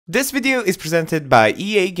This video is presented by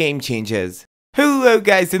EA Game Changes. Hello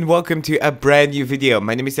guys and welcome to a brand new video.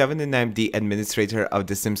 My name is Evan and I'm the administrator of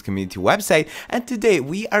the Sims community website, and today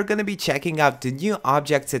we are going to be checking out the new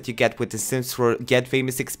objects that you get with the Sims 4 Get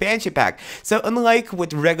Famous expansion pack. So unlike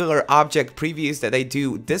with regular object previews that I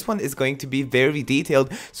do, this one is going to be very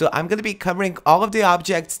detailed, so I'm going to be covering all of the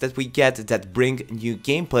objects that we get that bring new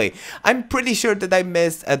gameplay. I'm pretty sure that I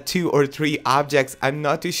missed 2 or 3 objects. I'm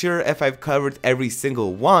not too sure if I've covered every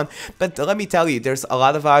single one, but let me tell you, there's a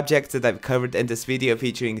lot of objects that I've covered in this video,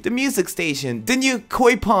 featuring the music station, the new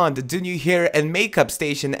koi pond, the new hair and makeup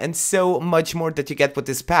station, and so much more that you get with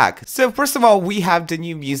this pack. So first of all, we have the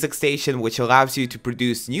new music station, which allows you to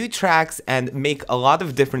produce new tracks and make a lot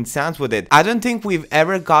of different sounds with it. I don't think we've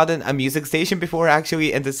ever gotten a music station before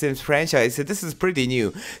actually in the Sims franchise, so this is pretty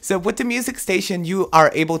new. So with the music station, you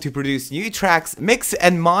are able to produce new tracks, mix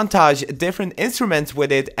and montage different instruments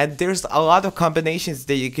with it, and there's a lot of combinations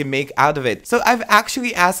that you can make out of it. So I've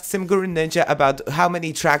actually asked SimGuru Ninja about how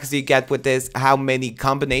many tracks do you get with this, how many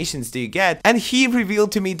combinations do you get, and he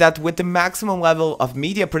revealed to me that with the maximum level of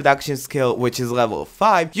media production skill, which is level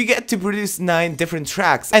 5, you get to produce 9 different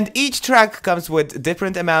tracks, and each track comes with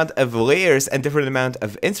different amount of layers and different amount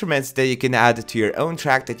of instruments that you can add to your own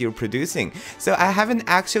track that you're producing. So I haven't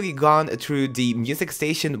actually gone through the music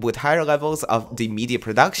station with higher levels of the media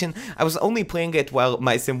production. I was only playing it while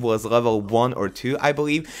my sim was level 1 or 2, I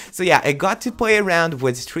believe. So yeah, I got to play around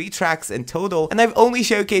with 3 tracks in total, and I've only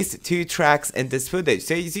showcased 2 tracks in this footage.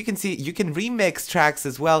 So as you can see, you can remix tracks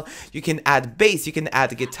as well, you can add bass, you can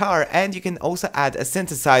add guitar, and you can also add a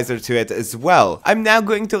synthesizer to it as well. I'm now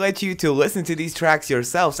going to let you to listen to these tracks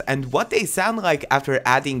yourselves and what they sound like after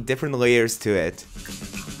adding different layers to it.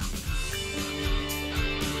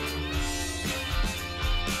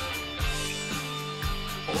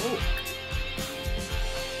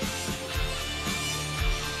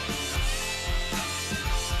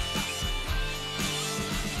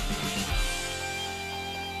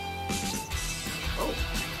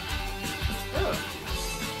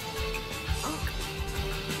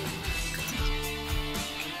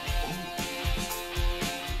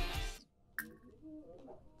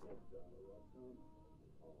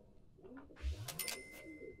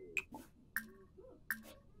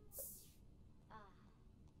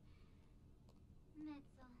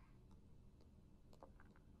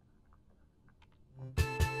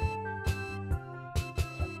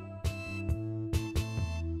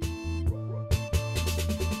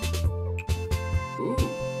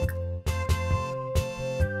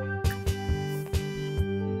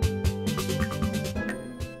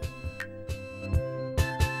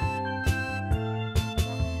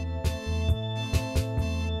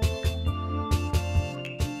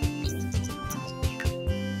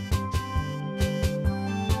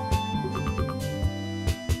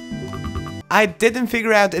 I didn't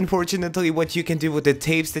figure out, unfortunately, what you can do with the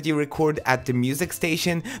tapes that you record at the music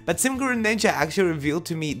station, but SimGuru Ninja actually revealed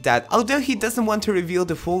to me that although he doesn't want to reveal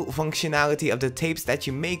the full functionality of the tapes that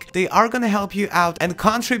you make, they are gonna help you out and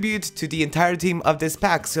contribute to the entire team of this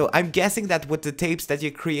pack. So I'm guessing that with the tapes that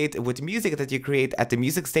you create, with music that you create at the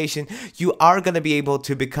music station, you are gonna be able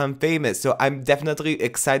to become famous. So I'm definitely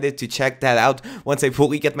excited to check that out once I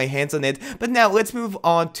fully get my hands on it. But now let's move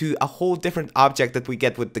on to a whole different object that we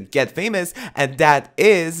get with the Get Famous, and that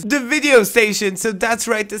is the video station. So that's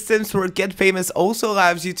right, the Sims 4 Get Famous also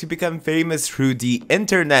allows you to become famous through the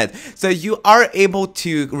internet. So you are able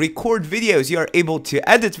to record videos, you are able to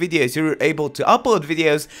edit videos, you're able to upload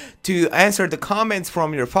videos, to answer the comments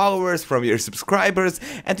from your followers, from your subscribers,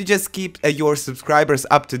 and to just keep your subscribers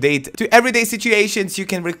up to date to everyday situations. You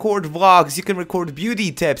can record vlogs, you can record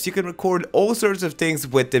beauty tips, you can record all sorts of things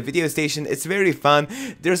with the video station. It's very fun.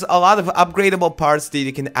 There's a lot of upgradable parts that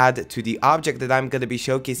you can add to the object that I'm going to be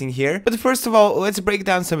showcasing here. But first of all, let's break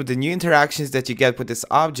down some of the new interactions that you get with this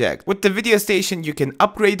object. With the video station, you can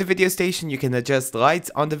upgrade the video station, you can adjust lights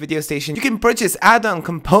on the video station, you can purchase add-on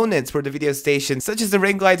components for the video station, such as the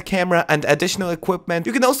ring light camera and additional equipment.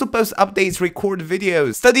 You can also post updates, record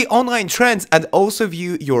videos, study online trends, and also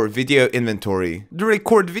view your video inventory. The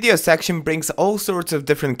record video section brings all sorts of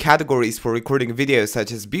different categories for recording videos,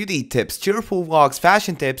 such as beauty tips, cheerful vlogs,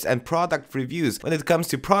 fashion tips, and product reviews. When it comes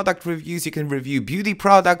to product reviews, reviews, you can review beauty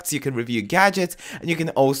products, you can review gadgets, and you can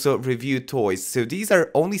also review toys. So these are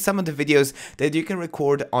only some of the videos that you can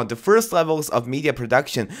record on the first levels of media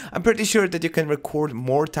production. I'm pretty sure that you can record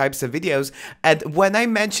more types of videos. And when I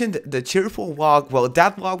mentioned the cheerful vlog, well,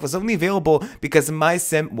 that vlog was only available because my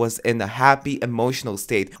sim was in a happy, emotional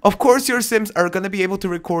state. Of course, your sims are gonna be able to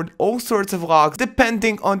record all sorts of vlogs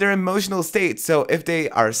depending on their emotional state. So if they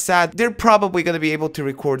are sad, they're probably gonna be able to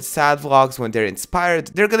record sad vlogs. When they're inspired,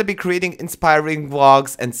 they're gonna be creating inspiring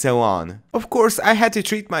vlogs, and so on. Of course, I had to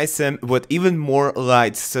treat my sim with even more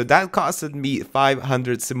lights, so that costed me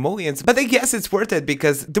 500 simoleons, but I guess it's worth it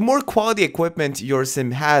because the more quality equipment your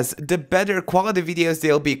sim has, the better quality videos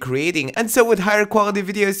they'll be creating. And so with higher quality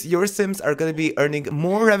videos, your sims are gonna be earning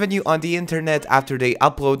more revenue on the internet after they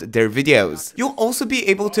upload their videos. You'll also be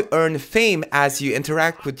able to earn fame as you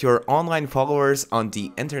interact with your online followers on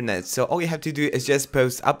the internet. So all you have to do is just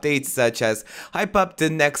post updates such as hype up the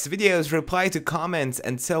next videos, reply to comments,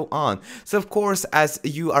 and so on. So of course, as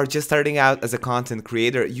you are just starting out as a content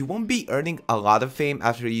creator, you won't be earning a lot of fame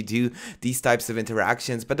after you do these types of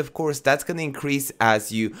interactions, but of course that's going to increase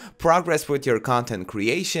as you progress with your content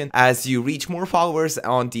creation, as you reach more followers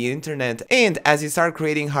on the internet, and as you start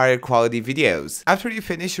creating higher quality videos. After you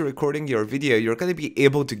finish recording your video, you're going to be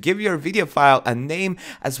able to give your video file a name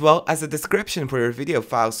as well as a description for your video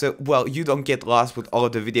file, so well, you don't get lost with all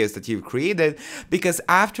of the videos that you've created, because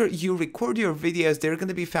after you record your videos, they're going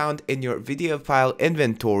to be found in your video file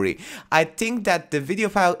inventory. I think that the video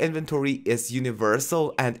file inventory is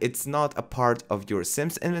universal and it's not a part of your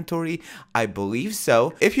Sims inventory. I believe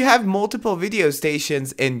so. If you have multiple video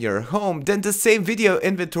stations in your home, then the same video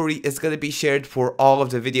inventory is going to be shared for all of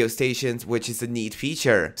the video stations, which is a neat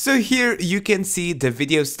feature. So here you can see the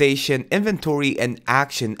video station inventory in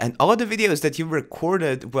action, and all of the videos that you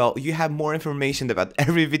recorded, well, you have more information about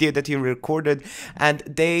every video that you recorded, and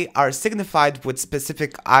they are signified with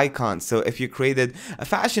specific icons. So if you created a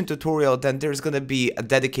fashion tutorial, then there's going to be a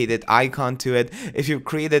dedicated icon to it. If you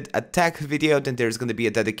created a tech video, then there's going to be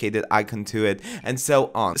a dedicated icon to it, and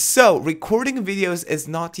so on. So recording videos is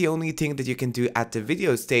not the only thing that you can do at the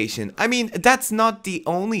video station. I mean, that's not the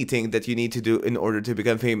only thing that you need to do in order to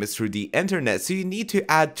become famous through the internet. So you need to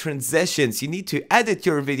add transitions, you need to edit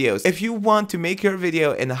your videos if you want to make your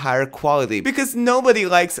video in a higher quality, because nobody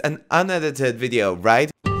likes an unedited video, right?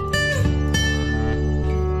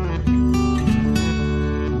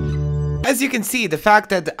 As you can see, the fact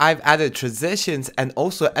that I've added transitions and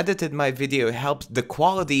also edited my video helped the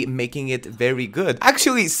quality, making it very good.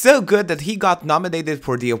 Actually, so good that he got nominated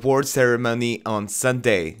for the award ceremony on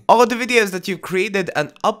Sunday. All of the videos that you've created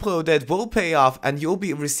and uploaded will pay off, and you'll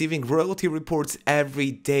be receiving royalty reports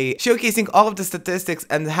every day, showcasing all of the statistics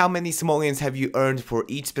and how many simoleons have you earned for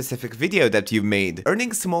each specific video that you've made.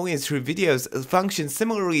 Earning simoleons through videos functions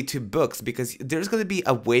similarly to books, because there's going to be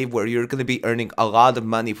a wave where you're going to be earning a lot of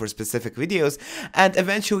money for specific videos, and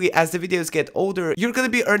eventually as the videos get older, you're going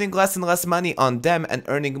to be earning less and less money on them and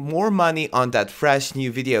earning more money on that fresh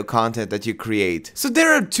new video content that you create. So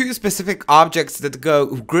there are two specific objects that go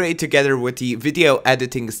great together with the video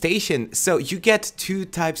editing station. So you get two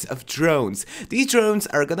types of drones. These drones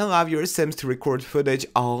are going to allow your sims to record footage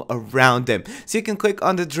all around them. So you can click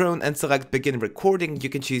on the drone and select begin recording. You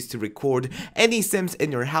can choose to record any sims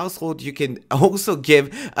in your household. You can also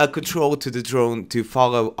give a control to the drone to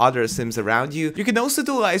follow other sims around you. You can also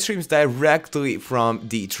do live streams directly from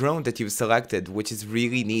the drone that you've selected, which is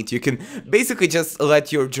really neat. You can basically just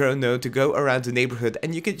let your drone know to go around the neighborhood,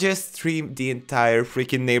 and you can just stream the entire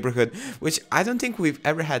freaking neighborhood, which I don't think we've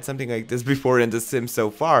ever had something like this before in The Sims so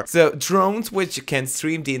far. So drones which can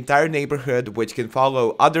stream the entire neighborhood, which can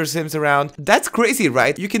follow other sims around. That's crazy,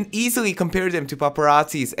 right? You can easily compare them to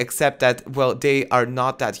paparazzis, except that, well, they are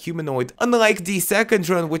not that humanoid, unlike the second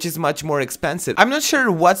drone, which is much more expensive. I'm not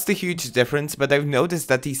sure what's the huge difference, but I've noticed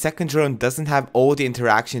that the second drone doesn't have all the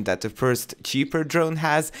interaction that the first cheaper drone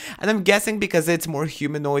has, and I'm guessing because it's more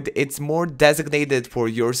humanoid, it's more designated for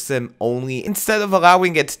your sim only, instead of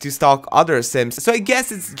allowing it to stalk other sims. So I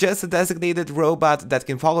guess it's just a designated robot that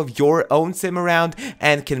can follow your own sim around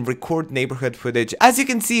and can record neighborhood footage, as you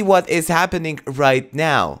can see what is happening right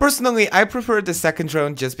now. Personally, I prefer the second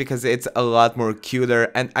drone just because it's a lot more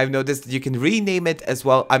cuter, and I've noticed that you can rename it as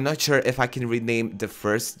well. I'm not sure if I can rename the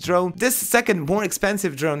first drone, though, this second, more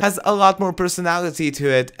expensive drone has a lot more personality to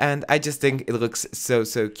it, and I just think it looks so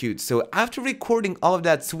cute. So after recording all of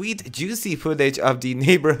that sweet, juicy footage of the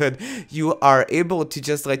neighborhood, you are able to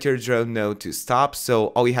just let your drone know to stop. So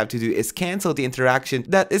all you have to do is cancel the interaction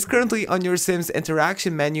that is currently on your Sims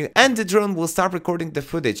interaction menu, and the drone will stop recording the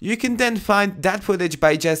footage. You can then find that footage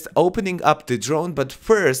by just opening up the drone, but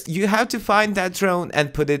first you have to find that drone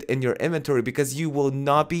and put it in your inventory, because you will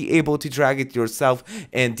not be able to drag it yourself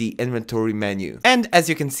in the inventory menu. And as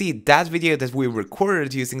you can see, that video that we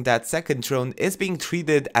recorded using that second drone is being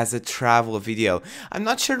treated as a travel video. I'm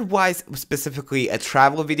not sure why specifically a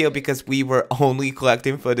travel video, because we were only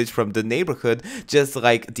collecting footage from the neighborhood, just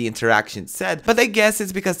like the interaction said, but I guess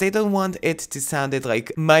it's because they don't want it to sound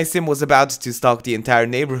like my sim was about to stalk the entire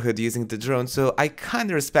neighborhood using the drone, so I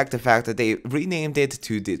kinda respect the fact that they renamed it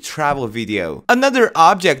to the travel video. Another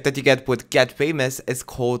object that you get with Get Famous is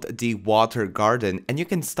called the Water Garden, and you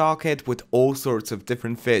can stock it with all sorts of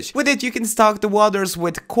different fish. With it, you can stock the waters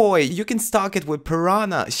with koi, you can stock it with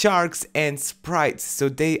piranha, sharks, and sprites, so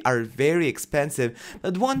they are very expensive.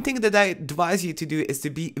 But one thing that I advise you to do is to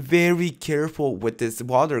be very careful with this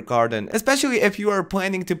water garden, especially if you are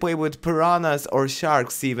planning to play with piranhas or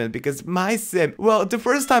sharks even, because my sim, well, the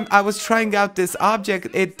first time I was trying out this object,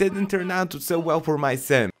 it didn't turn out so well for my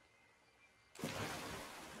sim.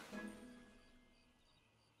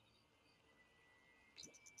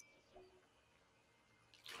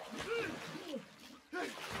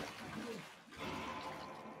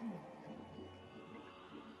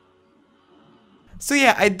 So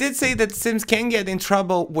yeah, I did say that Sims can get in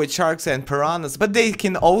trouble with sharks and piranhas, but they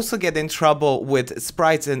can also get in trouble with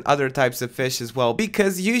sprites and other types of fish as well,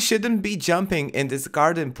 because you shouldn't be jumping in this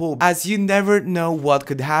garden pool, as you never know what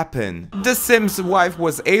could happen. The Sims wife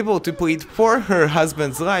was able to plead for her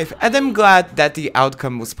husband's life, and I'm glad that the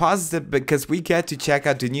outcome was positive, because we get to check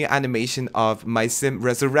out the new animation of my sim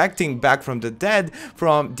resurrecting back from the dead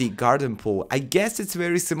from the garden pool. I guess it's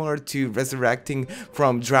very similar to resurrecting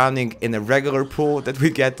from drowning in a regular pool that we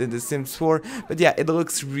get in The Sims 4, but yeah, it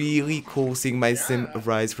looks really cool seeing my sim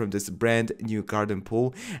rise from this brand new garden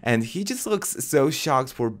pool, and he just looks so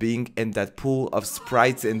shocked for being in that pool of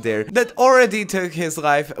sprites in there that already took his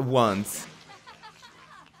life once.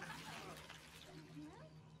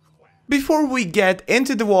 Before we get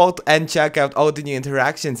into the vault and check out all the new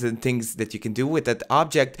interactions and things that you can do with that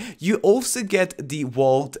object, you also get the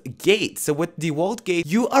vault gate. So with the vault gate,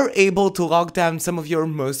 you are able to lock down some of your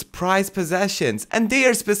most prized possessions, and they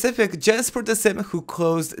are specific just for the sim who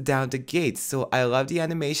closed down the gate. So I love the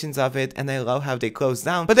animations of it, and I love how they close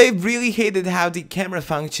down, but I really hated how the camera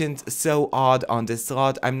functioned so odd on this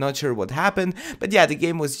slot. I'm not sure what happened, but yeah, the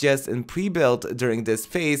game was just in pre-built during this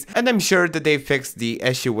phase, and I'm sure that they fixed the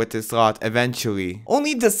issue with this slot eventually.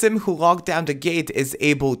 Only the sim who locked down the gate is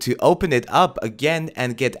able to open it up again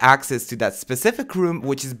and get access to that specific room,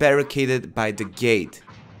 which is barricaded by the gate.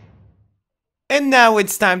 And now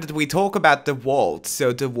it's time that we talk about the vault.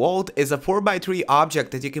 So the vault is a 4x3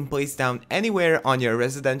 object that you can place down anywhere on your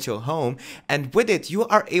residential home, and with it you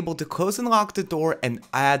are able to close and lock the door and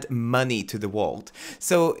add money to the vault.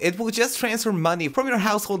 So it will just transfer money from your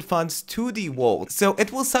household funds to the vault. So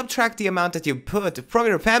it will subtract the amount that you put from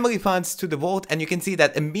your family funds to the vault, and you can see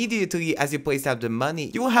that immediately as you place out the money,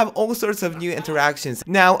 you will have all sorts of new interactions.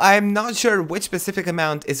 Now I'm not sure which specific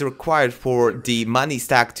amount is required for the money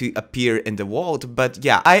stack to appear in the vault, but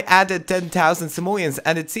yeah, I added 10,000 simoleons,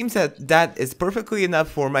 and it seems that that is perfectly enough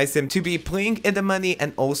for my sim to be playing in the money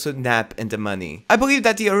and also nap in the money. I believe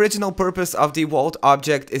that the original purpose of the vault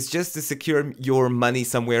object is just to secure your money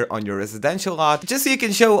somewhere on your residential lot, just so you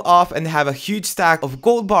can show off and have a huge stack of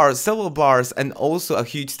gold bars, silver bars, and also a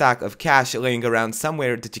huge stack of cash laying around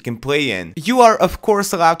somewhere that you can play in. You are of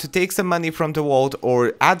course allowed to take some money from the vault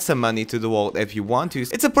or add some money to the vault if you want to.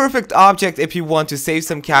 It's a perfect object if you want to save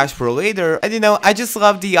some cash for later, and you know, I just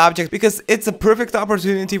love the object because it's a perfect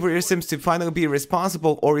opportunity for your Sims to finally be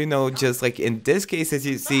responsible, or you know, just like in this case as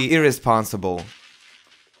you see, irresponsible.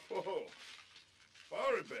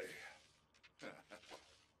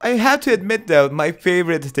 I have to admit though, my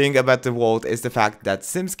favorite thing about the vault is the fact that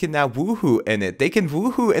Sims can now woohoo in it. They can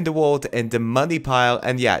woohoo in the vault in the money pile,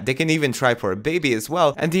 and yeah, they can even try for a baby as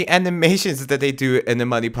well. And the animations that they do in the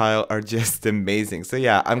money pile are just amazing. So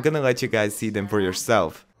yeah, I'm gonna let you guys see them for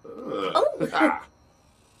yourself. Oh.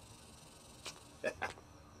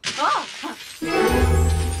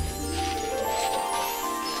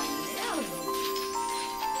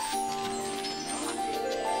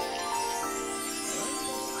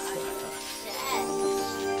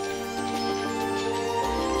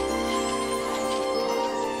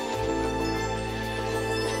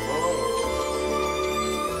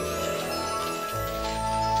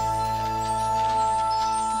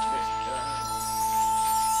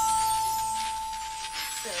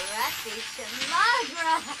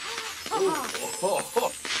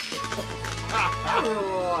 Harpene.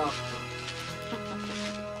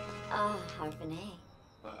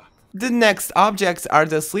 The next objects are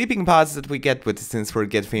the sleeping pods that we get with the Sims 4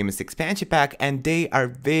 Get Famous expansion pack, and they are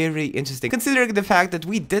very interesting considering the fact that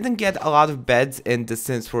we didn't get a lot of beds in the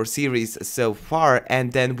Sims 4 series so far,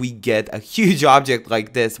 and then we get a huge object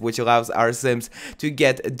like this which allows our Sims to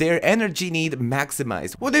get their energy need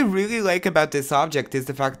maximized. What I really like about this object is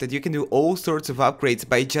the fact that you can do all sorts of upgrades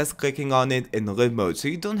by just clicking on it in live mode, so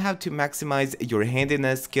you don't have to maximize your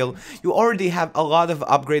handiness skill. You already have a lot of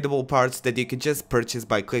upgradable parts that you can just purchase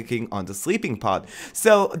by clicking on the sleeping pod.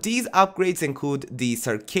 So these upgrades include the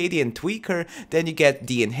Circadian Tweaker, then you get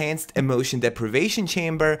the Enhanced Emotion Deprivation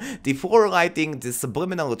Chamber, the Floor Lighting, the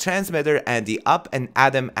Subliminal Transmitter, and the Up and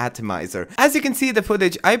Atom Atomizer. As you can see in the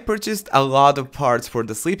footage, I purchased a lot of parts for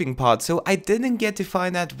the sleeping pod, so I didn't get to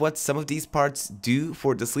find out what some of these parts do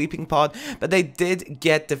for the sleeping pod, but I did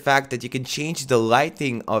get the fact that you can change the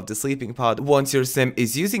lighting of the sleeping pod once your sim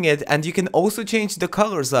is using it, and you can also change the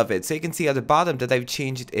colors of it. So you can see at the bottom that I've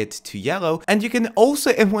changed it to yellow, and you can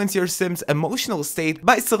also influence your sim's emotional state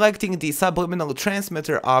by selecting the Subliminal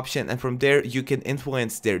Transmitter option, and from there you can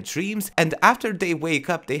influence their dreams, and after they wake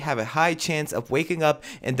up they have a high chance of waking up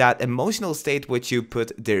in that emotional state which you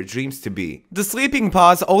put their dreams to be. The sleeping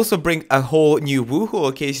pods also bring a whole new woohoo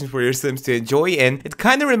location for your sims to enjoy in. It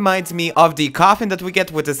kind of reminds me of the coffin that we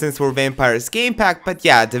get with the Sims 4 Vampires game pack, but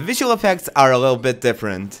yeah, the visual effects are a little bit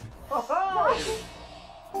different.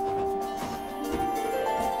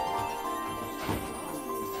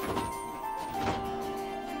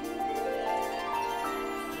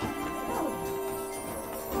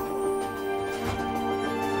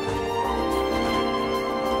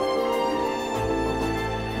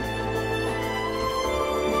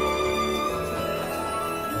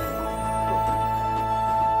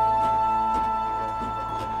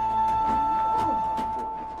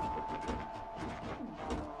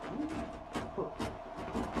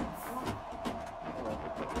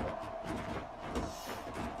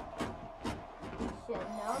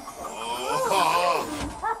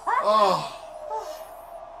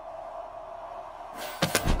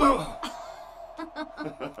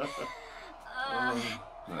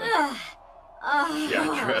 Yeah,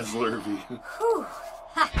 Dreslurvy.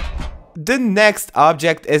 The next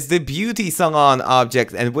object is the beauty salon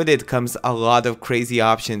object, and with it comes a lot of crazy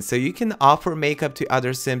options. So you can offer makeup to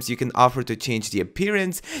other sims, you can offer to change the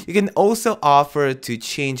appearance, you can also offer to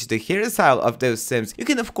change the hairstyle of those sims. You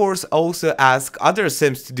can of course also ask other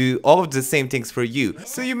sims to do all of the same things for you.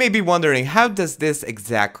 So you may be wondering, how does this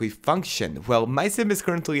exactly function? Well, my sim is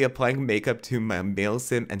currently applying makeup to my male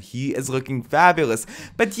sim and he is looking fabulous.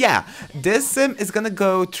 But yeah, this sim is gonna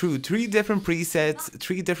go through 3 different presets,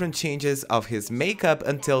 3 different changes of his makeup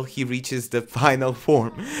until he reaches the final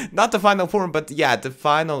form. Not the final form, but yeah, the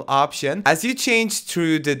final option. As you change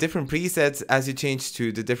through the different presets, as you change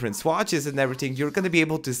through the different swatches and everything, you're gonna be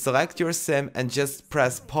able to select your sim and just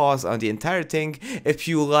press pause on the entire thing if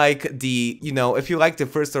you like the, if you like the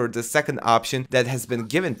first or the second option that has been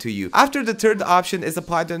given to you. After the third option is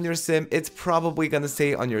applied on your sim, it's probably gonna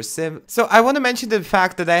stay on your sim. So I want to mention the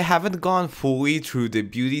fact that I haven't gone fully through the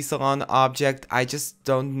beauty salon object. I just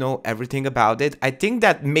don't know everything about it. I think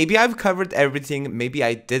that maybe I've covered everything, maybe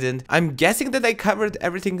I didn't. I'm guessing that I covered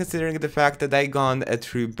everything considering the fact that I gone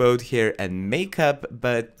through both hair and makeup,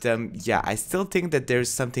 but yeah, I still think that there's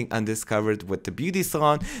something undiscovered with the beauty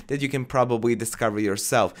salon that you can probably discover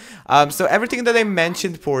yourself. So everything that I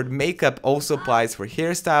mentioned for makeup also applies for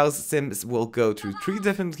hairstyles. Sims will go through 3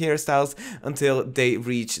 different hairstyles until they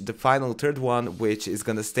reach the final third one, which is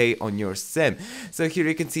gonna stay on your sim. So here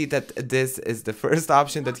you can see that this is the first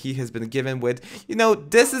option that he has been given with.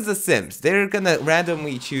 This is the Sims. They're gonna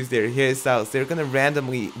randomly choose their hairstyles. They're gonna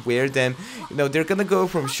randomly wear them. They're gonna go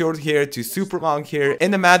from short hair to super long hair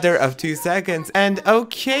in a matter of 2 seconds. And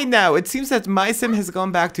okay, now it seems that my sim has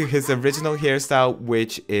gone back to his original hairstyle,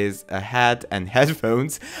 which is a hat and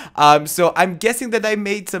headphones. So I'm guessing that I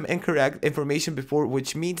made some incorrect information before,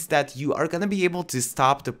 which means that you are gonna be able to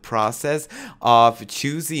stop the process of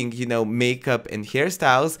choosing, makeup and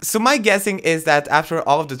hairstyles. So my guessing is that after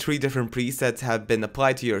all of the 3 different presets have been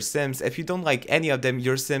applied to your sims, if you don't like any of them,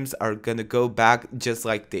 your sims are gonna go back just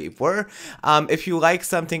like they were. If you like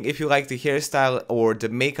something, if you like the hairstyle or the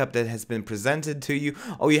makeup that has been presented to you,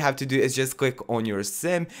 all you have to do is just click on your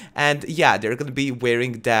sim, and yeah, they're gonna be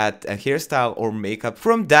wearing that hairstyle or makeup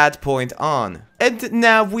from that point on. And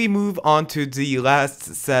now we move on to the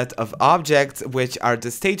last set of objects, which are the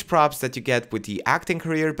stage props that you get with the acting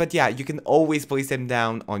career. But yeah, you can always place them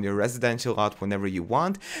down on your residential lot whenever you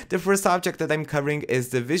want. The first object that I'm covering is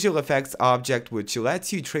the visual effects object, which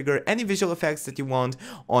lets you trigger any visual effects that you want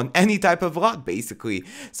on any type of lot, basically.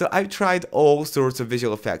 So I've tried all sorts of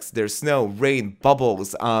visual effects. There's snow, rain,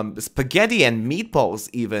 bubbles, spaghetti and meatballs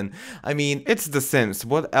even. I mean, it's The Sims.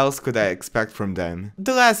 What else could I expect from them?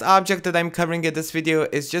 The last object that I'm covering in this video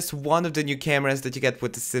is just one of the new cameras that you get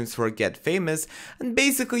with The Sims 4 Get Famous, and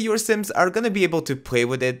basically your Sims are gonna be able to play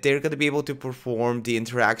with it. They're gonna be able to perform the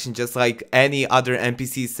interaction just like any other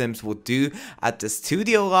NPC Sims would do at the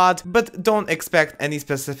studio lot, but don't expect any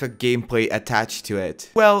specific gameplay attached to it.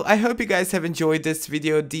 Well, I hope you guys have enjoyed this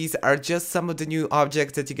video. These are just some of the new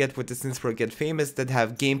objects that you get with The Sims 4 Get Famous that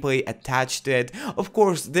have gameplay attached to it. Of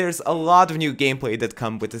course, there's a lot of new gameplay that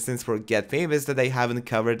come with The Sims 4 Get Famous that I haven't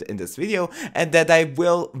covered in this video and that I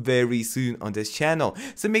will very soon on this channel.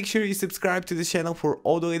 So make sure you subscribe to the channel for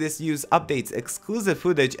all the latest news, updates, exclusive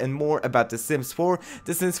footage, and more about The Sims 4,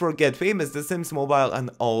 The Sims 4 Get Famous, The Sims Mobile, and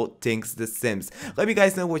all things The Sims. Let me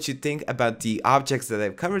guys know what you think about the objects that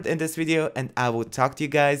I've covered in this video, and I will talk to you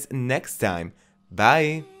guys next time.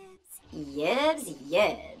 Bye! Yebs,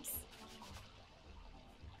 yebs.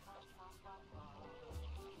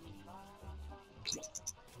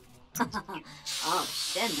 Oh,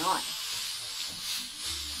 Shenoi.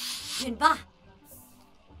 Junba.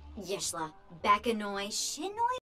 Yeshla, Bakanoi, Shenoi.